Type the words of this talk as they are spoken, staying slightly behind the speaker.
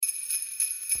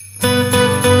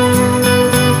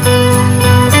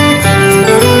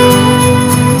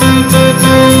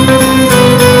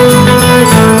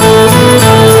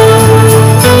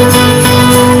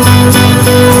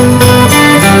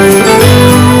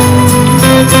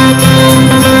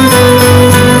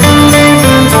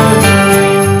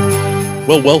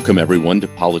Well, welcome everyone to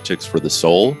Politics for the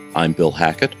Soul. I'm Bill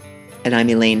Hackett. And I'm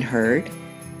Elaine Hurd.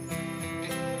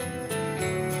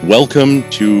 Welcome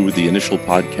to the initial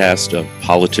podcast of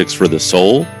Politics for the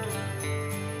Soul.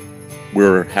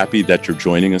 We're happy that you're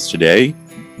joining us today.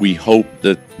 We hope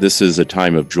that this is a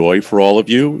time of joy for all of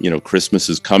you. You know, Christmas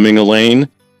is coming, Elaine,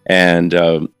 and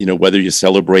whether you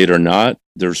celebrate or not,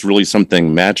 there's really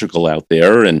something magical out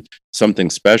there and something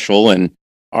special. And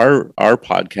our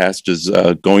podcast is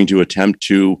going to attempt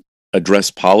to address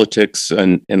politics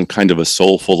in kind of a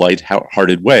soulful,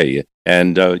 light-hearted way.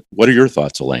 And what are your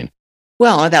thoughts, Elaine?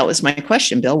 Well, that was my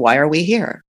question, Bill. Why are we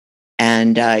here?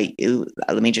 And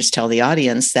let me just tell the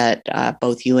audience that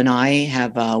both you and I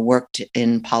have worked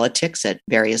in politics at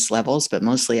various levels, but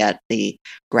mostly at the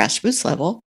grassroots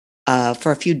level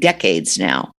for a few decades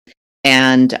now.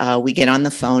 And we get on the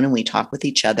phone and we talk with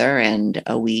each other, and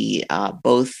we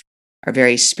both are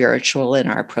very spiritual in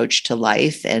our approach to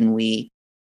life, and we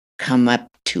come up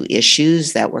to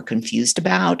issues that we're confused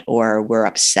about or we're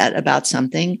upset about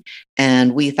something.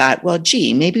 And we thought, well,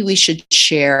 maybe we should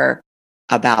share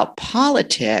about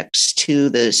politics to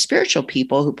the spiritual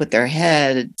people who put their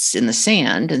heads in the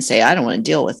sand and say, I don't want to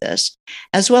deal with this,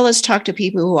 as well as talk to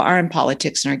people who are in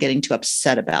politics and are getting too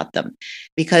upset about them.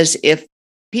 Because if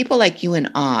people like you and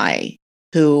I,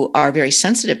 who are very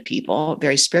sensitive people,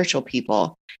 very spiritual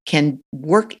people, can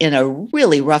work in a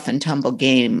really rough and tumble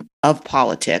game of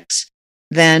politics,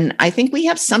 then I think we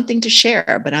have something to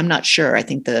share, but I'm not sure. I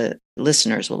think the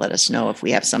listeners will let us know if we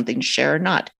have something to share or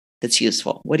not that's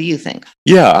useful. What do you think?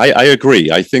 Yeah, I agree.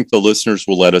 I think the listeners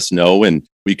will let us know and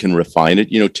we can refine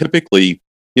it. Typically,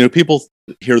 people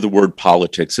hear the word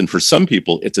politics, and for some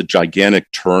people, it's a gigantic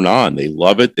turn on. They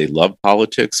love it. They love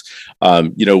politics.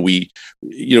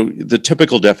 The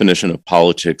typical definition of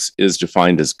politics is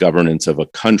defined as governance of a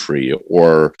country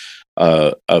or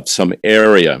of some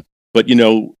area. But,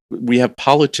 we have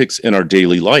politics in our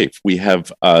daily life. We have,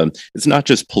 it's not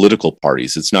just political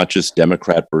parties. It's not just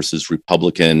Democrat versus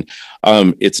Republican.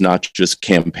 It's not just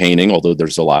campaigning, although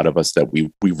there's a lot of us that we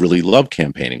really love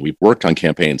campaigning. We've worked on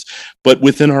campaigns. But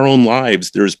within our own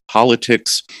lives, there's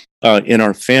politics in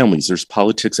our families. There's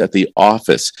politics at the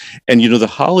office. And, the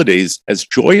holidays, as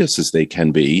joyous as they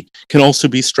can also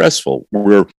be stressful.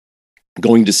 We're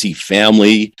going to see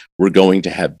family. We're going to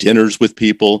have dinners with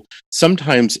people.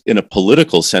 Sometimes in a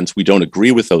political sense, we don't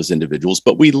agree with those individuals,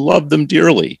 but we love them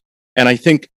dearly. And I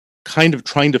think kind of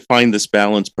trying to find this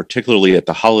balance, particularly at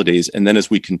the holidays, and then as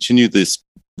we continue these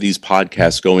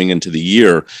podcasts going into the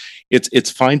year,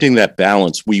 it's finding that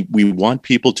balance. We want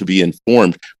people to be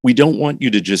informed. We don't want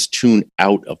you to just tune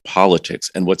out of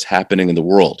politics and what's happening in the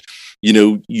world.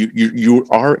 You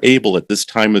are able at this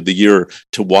time of the year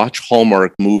to watch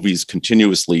Hallmark movies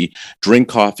continuously, drink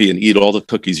coffee and eat all the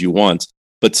cookies you want,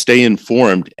 but stay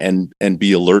informed and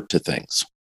be alert to things.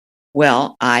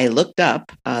 Well, I looked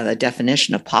up the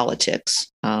definition of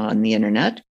politics on the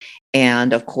internet.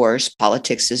 And of course,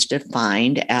 politics is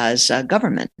defined as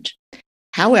government.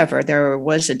 However, there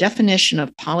was a definition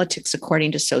of politics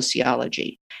according to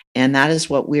sociology, and that is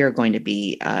what we are going to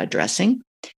be addressing.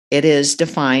 It is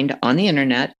defined on the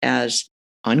internet as,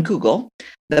 on Google,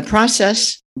 the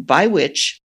process by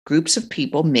which groups of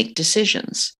people make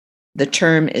decisions. The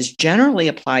term is generally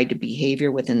applied to behavior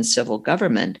within civil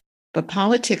government, but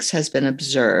politics has been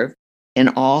observed in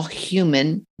all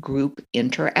human group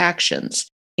interactions,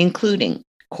 including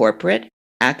corporate,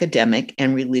 academic,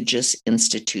 and religious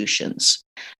institutions.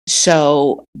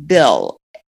 So, Bill,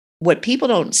 what people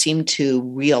don't seem to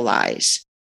realize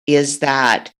is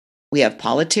that we have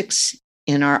politics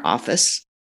in our office,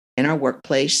 in our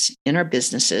workplace, in our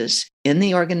businesses, in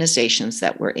the organizations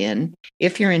that we're in.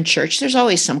 If you're in church, there's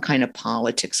always some kind of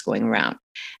politics going around.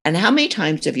 And how many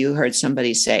times have you heard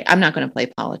somebody say, I'm not going to play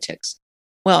politics?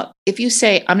 Well, if you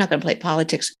say, I'm not going to play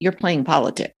politics, you're playing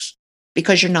politics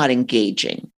because you're not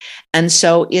engaging. And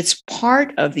so it's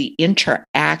part of the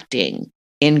interacting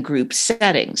in group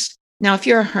settings. Now, if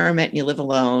you're a hermit and you live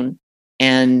alone,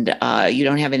 and you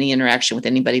don't have any interaction with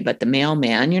anybody but the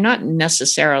mailman, you're not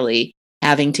necessarily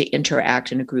having to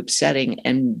interact in a group setting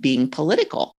and being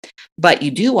political. But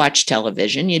you do watch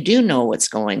television, you do know what's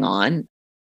going on,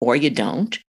 or you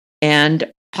don't.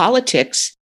 And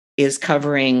politics is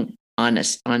covering on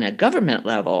a government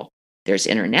level. There's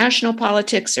international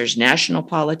politics, there's national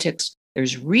politics,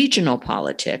 there's regional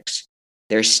politics,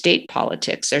 there's state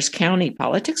politics, there's county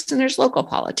politics, and there's local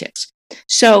politics.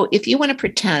 So if you want to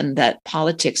pretend that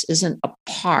politics isn't a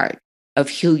part of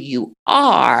who you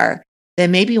are,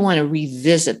 then maybe you want to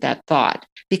revisit that thought,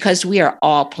 because we are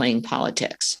all playing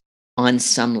politics on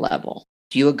some level.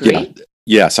 Do you agree?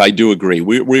 Yes, I do agree.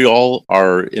 We all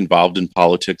are involved in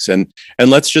politics, and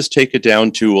let's just take it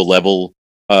down to a level.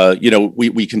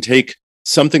 We can take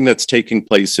something that's taking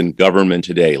place in government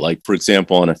today, like for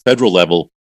example, on a federal level,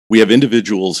 we have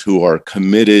individuals who are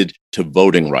committed to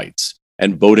voting rights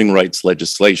and voting rights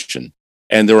legislation,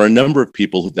 and there are a number of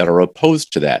people that are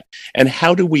opposed to that. And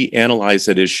how do we analyze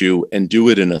that issue and do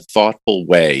it in a thoughtful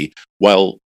way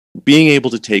while being able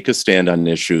to take a stand on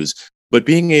issues, but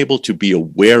being able to be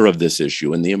aware of this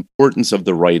issue and the importance of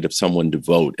the right of someone to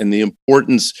vote and the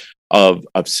importance of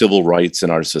civil rights in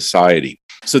our society.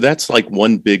 So that's like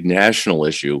one big national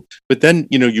issue. But then,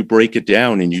 you break it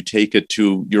down and you take it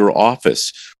to your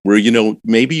office where,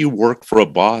 maybe you work for a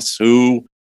boss who,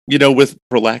 with,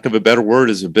 for lack of a better word,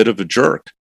 is a bit of a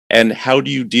jerk. And how do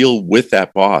you deal with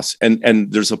that boss?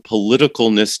 And there's a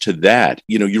politicalness to that.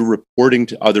 You're reporting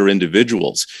to other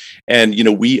individuals, and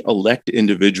we elect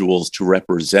individuals to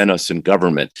represent us in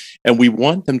government, and we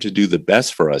want them to do the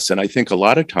best for us. And I think a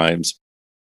lot of times,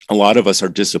 a lot of us are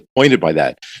disappointed by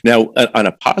that. Now, on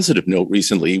a positive note,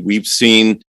 recently we've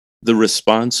seen the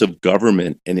response of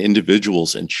government and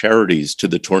individuals and charities to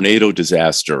the tornado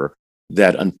disaster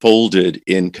that unfolded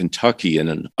in Kentucky and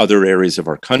in other areas of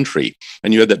our country.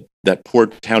 And you had that poor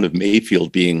town of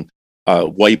Mayfield being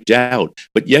wiped out.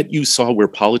 But yet you saw where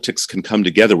politics can come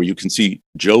together, where you can see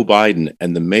Joe Biden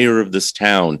and the mayor of this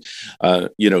town,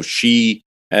 she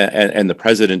and the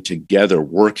president together,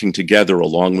 working together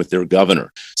along with their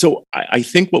governor. So I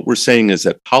think what we're saying is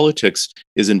that politics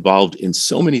is involved in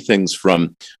so many things,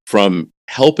 from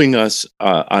helping us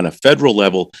on a federal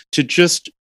level to just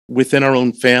within our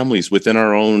own families, within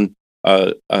our own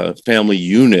family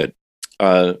unit,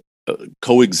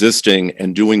 coexisting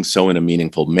and doing so in a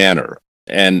meaningful manner.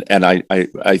 And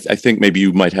I think maybe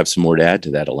you might have some more to add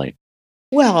to that, Elaine.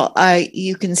 Well,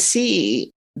 you can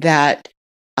see that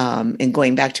in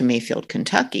going back to Mayfield,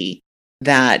 Kentucky,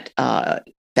 that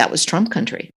that was Trump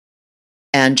country.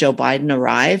 And Joe Biden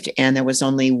arrived, and there was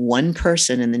only one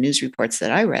person in the news reports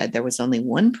that I read. There was only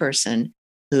one person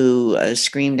who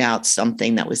screamed out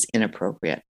something that was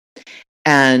inappropriate.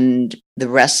 And the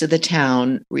rest of the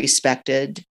town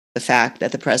respected the fact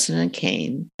that the president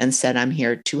came and said, "I'm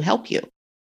here to help you."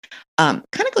 Kind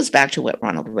of goes back to what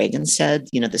Ronald Reagan said,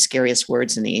 the scariest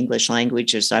words in the English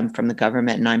language is, "I'm from the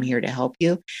government and I'm here to help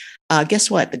you."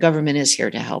 Guess what? The government is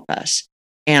here to help us.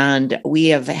 And we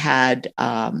have had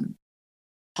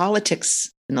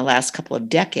politics in the last couple of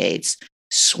decades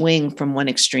swing from one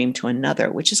extreme to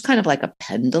another, which is kind of like a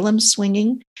pendulum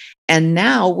swinging. And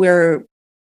now we're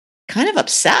kind of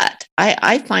upset.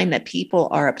 I find that people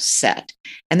are upset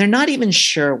and they're not even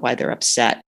sure why they're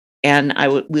upset. And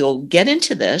we'll get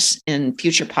into this in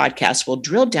future podcasts. We'll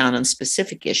drill down on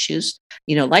specific issues,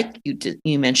 like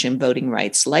you mentioned voting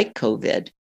rights, like COVID.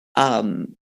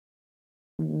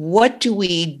 What do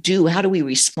we do? How do we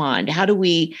respond? How do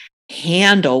we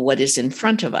handle what is in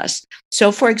front of us?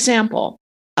 So, for example,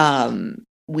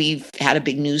 we've had a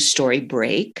big news story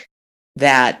break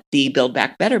that the Build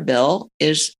Back Better bill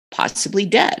is possibly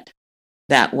dead.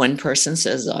 That one person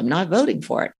says, "I'm not voting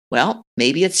for it." Well,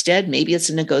 maybe it's dead. Maybe it's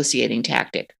a negotiating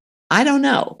tactic. I don't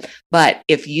know. But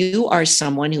if you are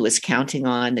someone who is counting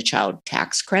on the child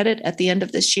tax credit at the end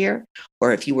of this year,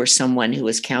 or if you were someone who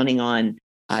was counting on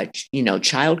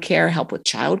childcare, help with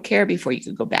childcare before you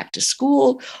could go back to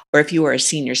school, or if you are a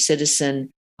senior citizen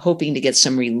hoping to get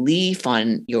some relief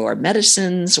on your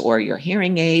medicines or your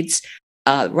hearing aids,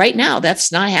 right now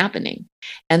that's not happening.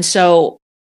 And so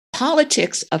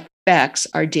politics affects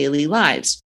our daily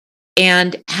lives.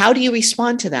 And how do you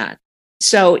respond to that?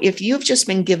 So if you've just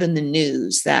been given the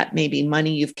news that maybe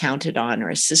money you've counted on or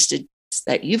assistance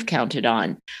that you've counted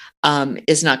on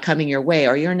is not coming your way,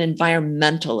 or you're an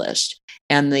environmentalist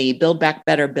and the Build Back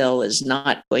Better bill is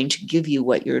not going to give you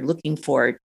what you're looking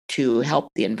for to help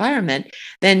the environment,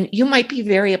 then you might be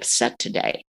very upset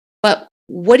today. But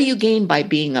what do you gain by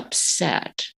being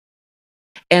upset?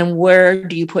 And where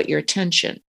do you put your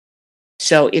attention?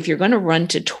 So if you're going to run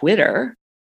to Twitter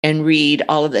and read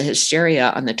all of the hysteria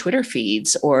on the Twitter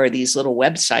feeds or these little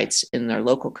websites in their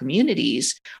local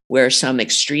communities where some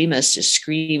extremist is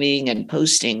screaming and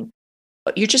posting,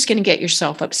 you're just going to get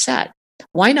yourself upset.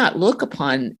 Why not look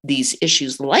upon these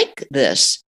issues like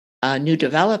this new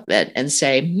development and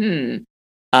say,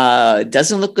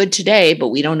 doesn't look good today, but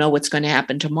we don't know what's going to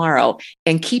happen tomorrow,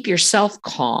 and keep yourself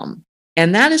calm.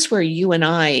 And that is where you and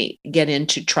I get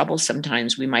into trouble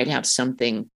sometimes. We might have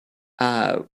something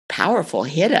powerful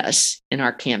hit us in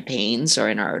our campaigns or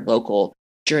in our local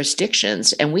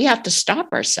jurisdictions, and we have to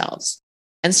stop ourselves.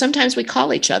 And sometimes we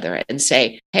call each other and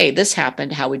say, "Hey, this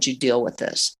happened. How would you deal with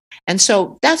this?" And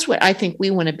so that's what I think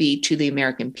we want to be to the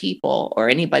American people or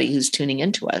anybody who's tuning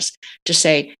into us, to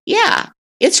say, yeah,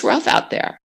 it's rough out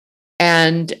there.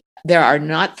 And there are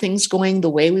not things going the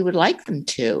way we would like them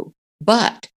to.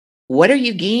 But what are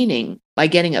you gaining by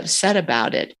getting upset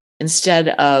about it instead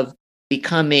of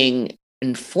becoming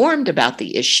informed about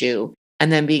the issue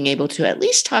and then being able to at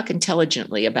least talk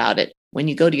intelligently about it when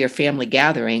you go to your family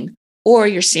gathering, or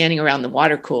you're standing around the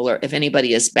water cooler, if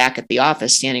anybody is back at the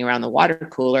office standing around the water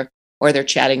cooler, or they're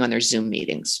chatting on their Zoom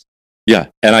meetings. Yeah.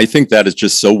 And I think that is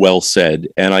just so well said.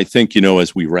 And I think,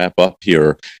 as we wrap up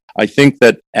here, I think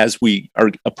that as we are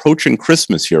approaching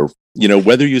Christmas here,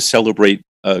 whether you celebrate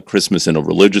Christmas in a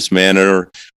religious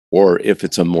manner, or if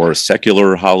it's a more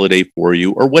secular holiday for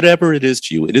you, or whatever it is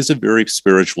to you, it is a very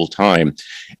spiritual time.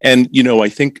 And, I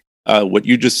think what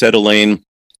you just said, Elaine,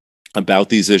 about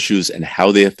these issues and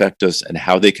how they affect us and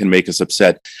how they can make us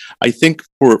upset, I think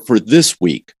for this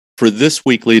week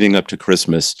leading up to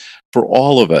Christmas, for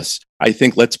all of us, I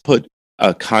think let's put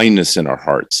kindness in our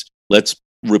hearts. Let's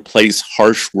replace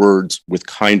harsh words with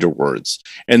kinder words.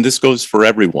 And this goes for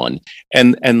everyone.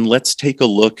 And let's take a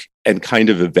look and kind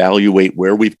of evaluate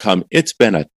where we've come. It's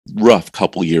been a rough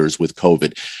couple years with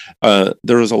COVID.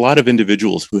 There is a lot of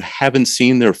individuals who haven't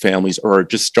seen their families or are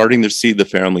just starting to see the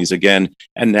families again.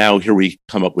 And now here we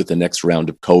come up with the next round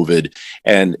of COVID,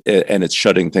 and it's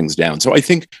shutting things down. So I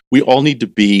think we all need to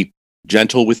be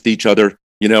gentle with each other,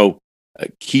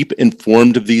 keep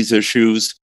informed of these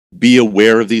issues, be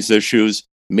aware of these issues.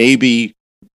 Maybe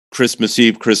Christmas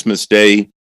Eve, Christmas Day,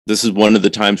 this is one of the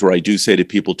times where I do say to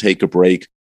people, take a break.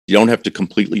 You don't have to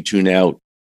completely tune out,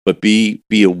 but be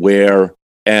aware,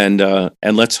 and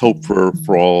let's hope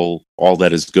for all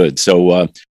that is good. So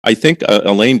I think,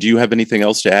 Elaine, do you have anything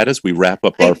else to add as we wrap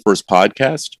up our first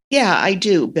podcast? Yeah, I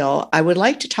do, Bill. I would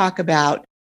like to talk about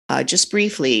just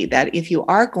briefly that if you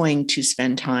are going to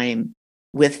spend time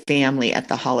with family at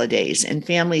the holidays, and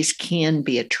families can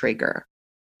be a trigger.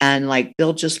 And like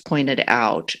Bill just pointed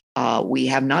out, we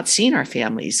have not seen our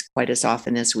families quite as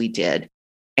often as we did.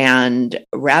 And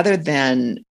rather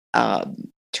than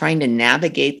trying to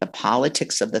navigate the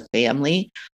politics of the family,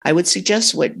 I would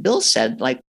suggest what Bill said,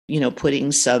 like,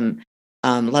 putting some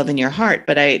love in your heart.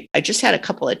 But I just had a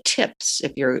couple of tips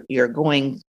if you're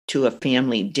going to a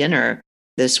family dinner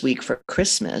this week for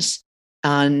Christmas.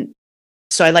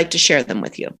 So I'd like to share them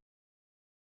with you.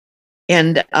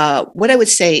 And what I would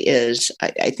say is,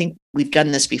 I think we've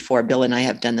done this before. Bill and I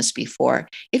have done this before.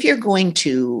 If you're going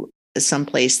to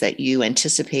someplace that you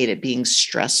anticipate it being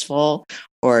stressful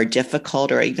or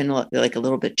difficult or even like a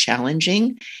little bit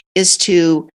challenging, is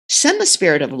to send the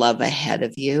spirit of love ahead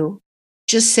of you.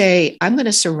 Just say, I'm going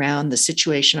to surround the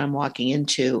situation I'm walking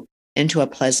into a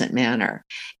pleasant manner,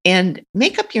 and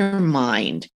make up your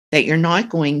mind that you're not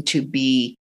going to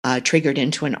be triggered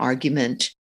into an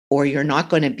argument, or you're not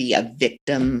going to be a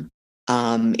victim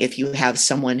if you have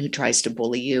someone who tries to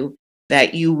bully you,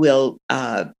 that you will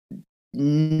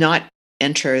not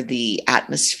enter the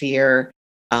atmosphere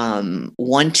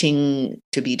wanting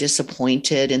to be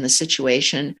disappointed in the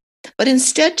situation, but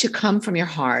instead to come from your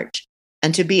heart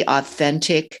and to be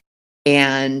authentic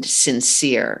and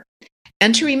sincere,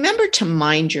 and to remember to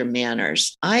mind your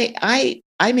manners. I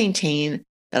maintain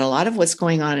that a lot of what's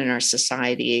going on in our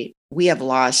society, we have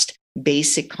lost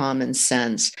basic common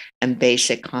sense and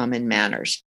basic common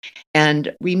manners.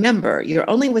 And remember, you're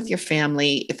only with your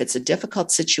family if it's a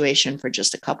difficult situation for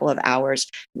just a couple of hours.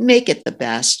 Make it the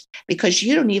best, because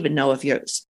you don't even know if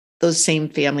those same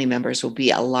family members will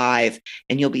be alive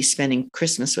and you'll be spending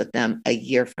Christmas with them a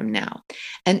year from now.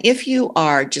 And if you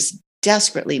are just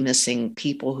desperately missing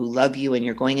people who love you and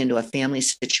you're going into a family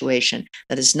situation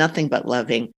that is nothing but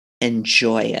loving,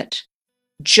 enjoy it.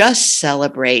 Just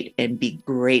celebrate and be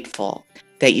grateful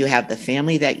that you have the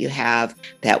family that you have,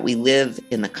 that we live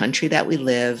in the country that we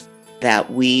live,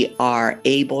 that we are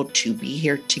able to be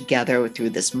here together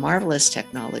through this marvelous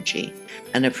technology,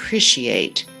 and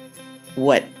appreciate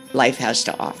what life has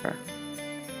to offer.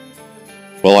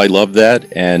 Well, I love that.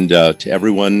 And to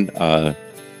everyone,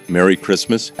 Merry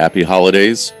Christmas, Happy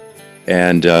Holidays,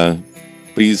 and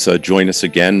please join us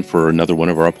again for another one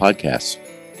of our podcasts.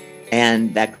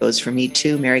 And that goes for me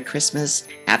too. Merry Christmas,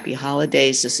 Happy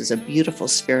Holidays. This is a beautiful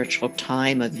spiritual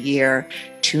time of year.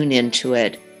 Tune into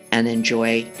it and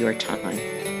enjoy your time.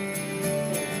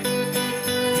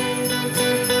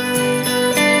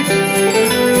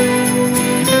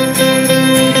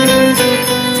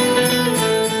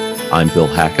 I'm Bill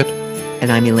Hackett.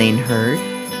 And I'm Elaine Hurd.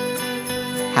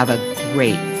 Have a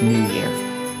great new year.